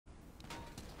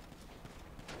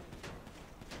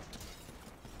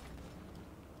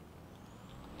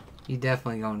You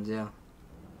definitely going to jail.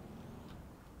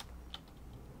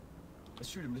 Let's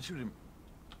shoot him. Let's shoot him.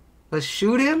 Let's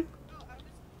shoot him? Oh, I was...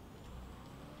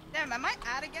 Damn, am I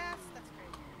out of gas? That's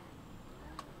crazy.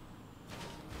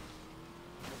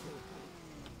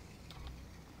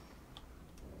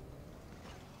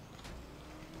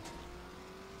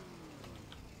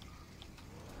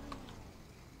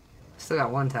 Still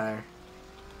got one tire.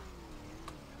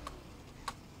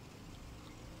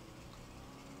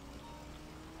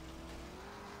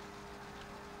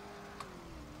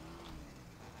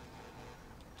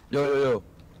 Yo.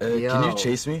 Yo. Can you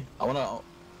chase me? I wanna.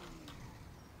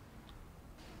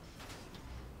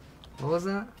 What was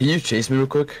that? Can you chase me real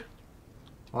quick?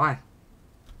 Why?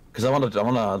 Cause I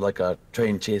wanna like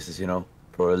train chases, you know,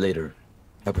 for later.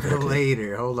 Hypothetically.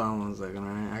 Later. Hold on one second,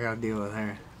 alright? I gotta deal with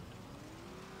her.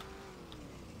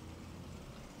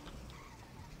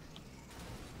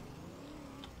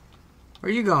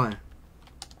 Where you going?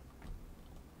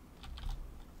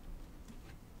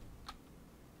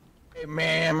 Hey,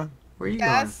 ma'am. Where you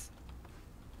Yes.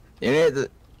 You need to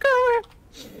come here.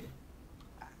 going?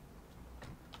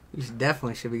 You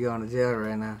definitely should be going to jail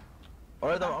right now.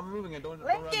 Alright, I'm moving it. Don't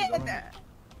run me, don't run me. Lincoln!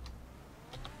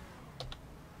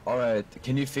 Alright,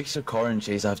 can you fix your car and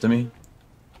chase after me?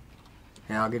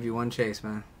 Yeah, I'll give you one chase,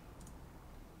 man.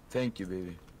 Thank you,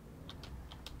 baby.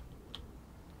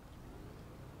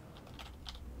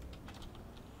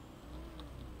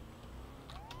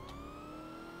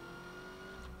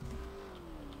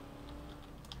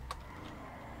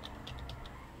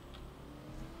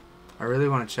 I really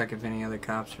want to check if any other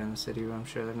cops are in the city, but I'm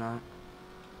sure they're not.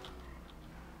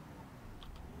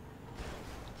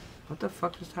 What the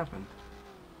fuck just happened?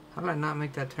 How did I not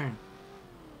make that turn?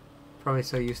 Probably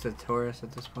so used to tourists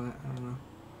at this point, I don't know.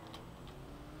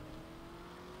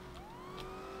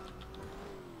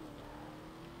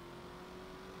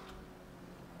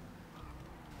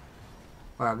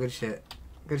 Wow, good shit.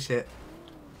 Good shit.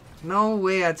 No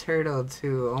way I turtled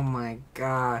too. Oh my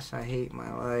gosh, I hate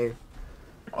my life.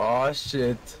 Oh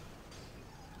shit.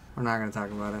 We're not gonna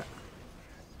talk about it.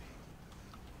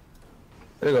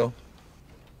 There you go.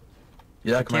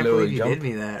 You like my Can't little believe you jump? did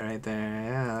me that right there.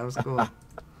 Yeah, that was cool.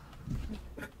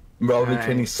 Bro, I've been Alright.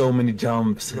 training so many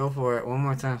jumps. Go for it. One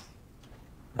more time.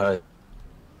 Alright.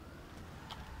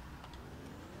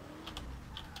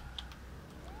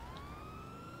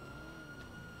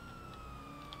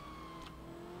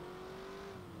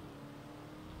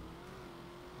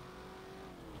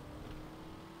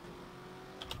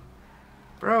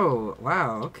 Bro,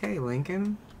 wow, okay,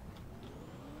 Lincoln.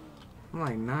 I'm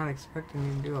like not expecting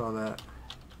you to do all that.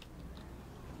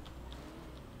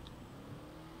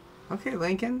 Okay,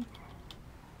 Lincoln.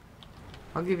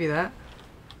 I'll give you that.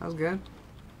 That was good.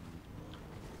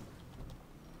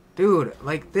 Dude,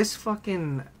 like this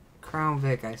fucking Crown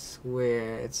Vic, I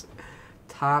swear, it's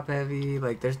top heavy.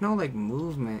 Like there's no like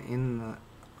movement in the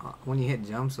when you hit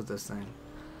jumps with this thing.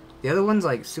 The other one's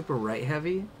like super right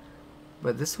heavy,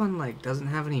 but this one like doesn't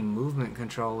have any movement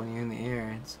control when you're in the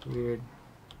air. It's weird.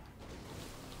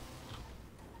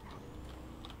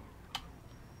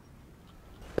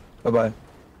 Bye-bye.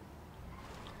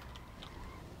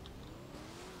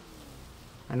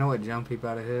 I know what jump he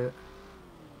about to hit.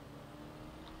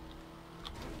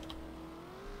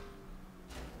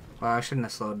 Wow, I shouldn't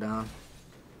have slowed down.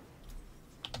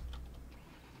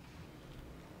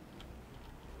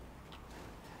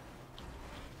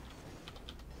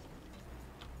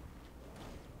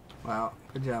 Wow,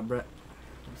 good job, Brett.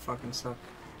 You fucking suck.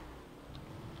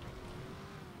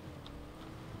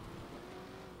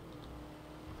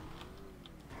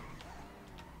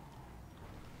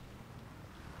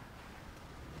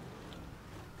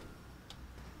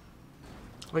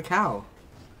 Like how?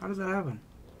 How does that happen?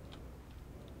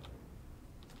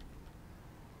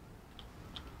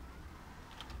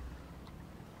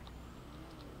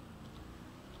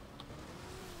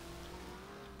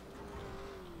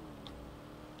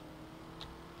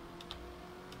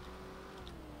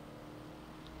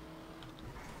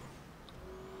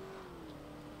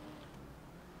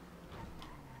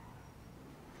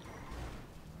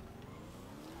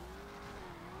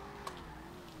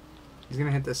 He's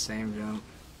gonna hit the same jump.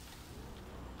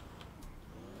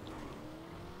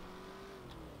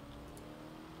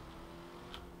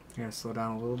 You gotta slow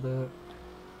down a little bit.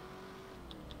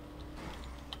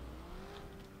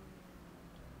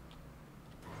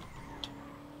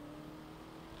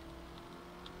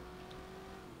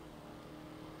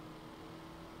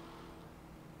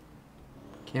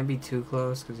 Can't be too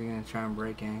close because you're gonna try and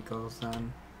break ankles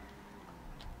then.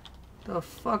 The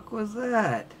fuck was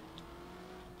that?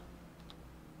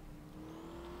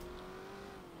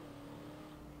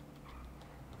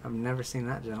 I've never seen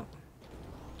that jump.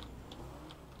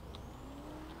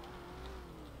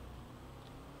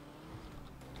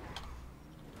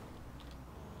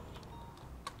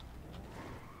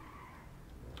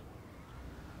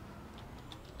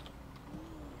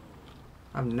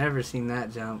 I've never seen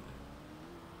that jump.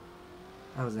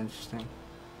 That was interesting.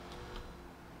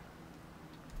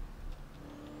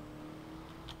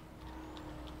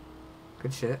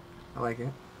 Good shit. I like it.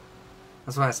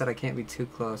 That's why I said I can't be too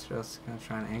close or else it's gonna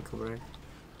try an ankle break.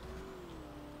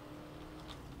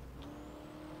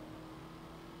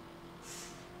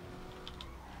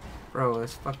 Bro,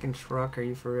 this fucking truck, are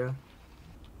you for real?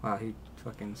 Wow, he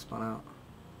fucking spun out.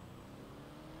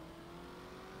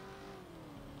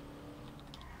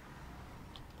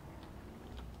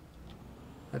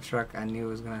 That truck I knew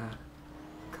was gonna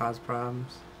cause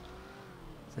problems.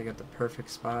 So I got the perfect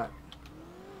spot.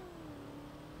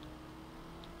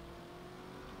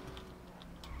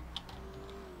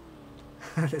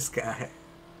 This guy.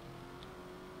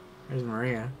 There's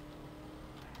Maria.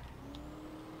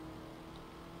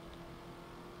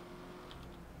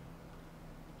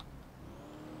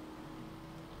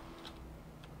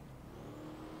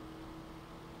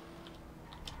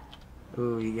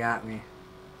 Ooh, you got me.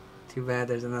 Too bad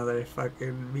there's another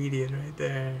fucking median right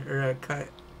there. Or a cut.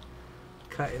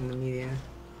 Cut in the median.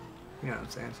 You know what I'm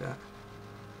saying, chat?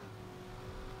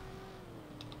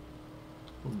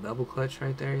 Little double clutch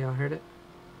right there, y'all heard it?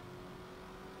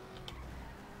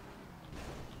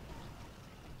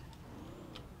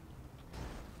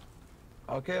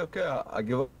 Okay, I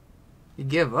give up. You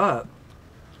give up?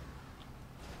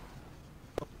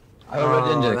 I have a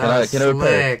red engine. That was Can I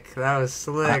repair it? slick. That was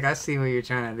slick. I see what you're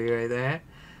trying to do right there.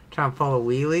 Trying to pull a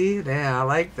wheelie? Damn, I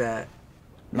like that.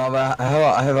 No, but I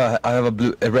have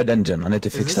a red engine. I need to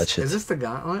fix that shit. Is this the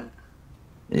gauntlet?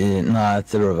 Nah,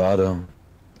 it's the Bravado.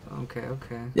 Okay,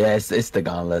 okay. Yeah, it's the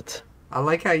Gauntlet. I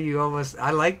like how you almost...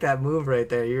 I like that move right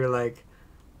there. You were like...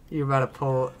 You're about to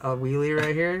pull a wheelie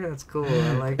right here? That's cool.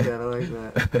 I like that. I like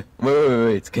that.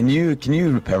 wait. Can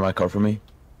you repair my car for me?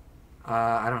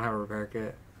 I don't have a repair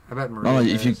kit. I bet Maria No,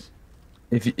 does.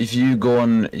 if you go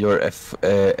on your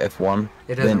F1,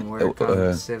 It doesn't then, work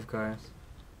on Civ cars.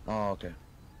 Oh, okay.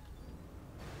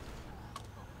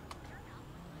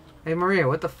 Hey Maria,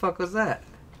 what the fuck was that?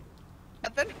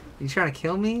 Nothing? You trying to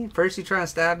kill me? First you trying to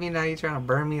stab me, now you trying to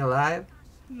burn me alive?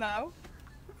 No.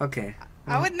 Okay.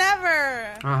 I would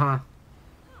never. Uh-huh.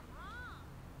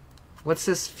 What's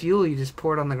this fuel you just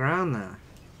poured on the ground now?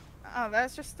 Oh,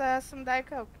 that's just some Diet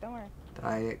Coke. Don't worry.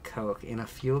 Diet Coke in a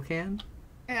fuel can?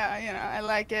 Yeah, I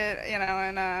like it,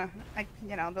 and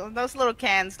those little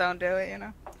cans don't do it,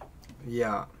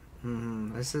 Yeah. We're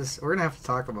gonna have to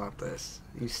talk about this.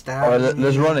 You Alright, stabbing me.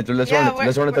 let's run it.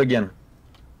 Let's run it again.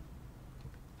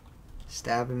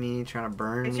 Stabbing me, trying to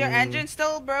burn me. Is your engine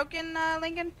still broken,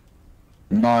 Lincoln?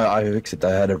 No, I fixed it.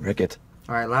 I had to break it.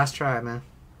 Alright, last try, man.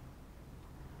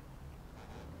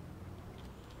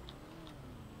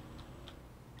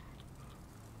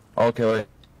 Okay, wait.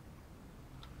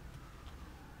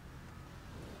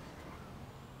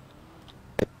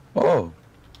 Oh.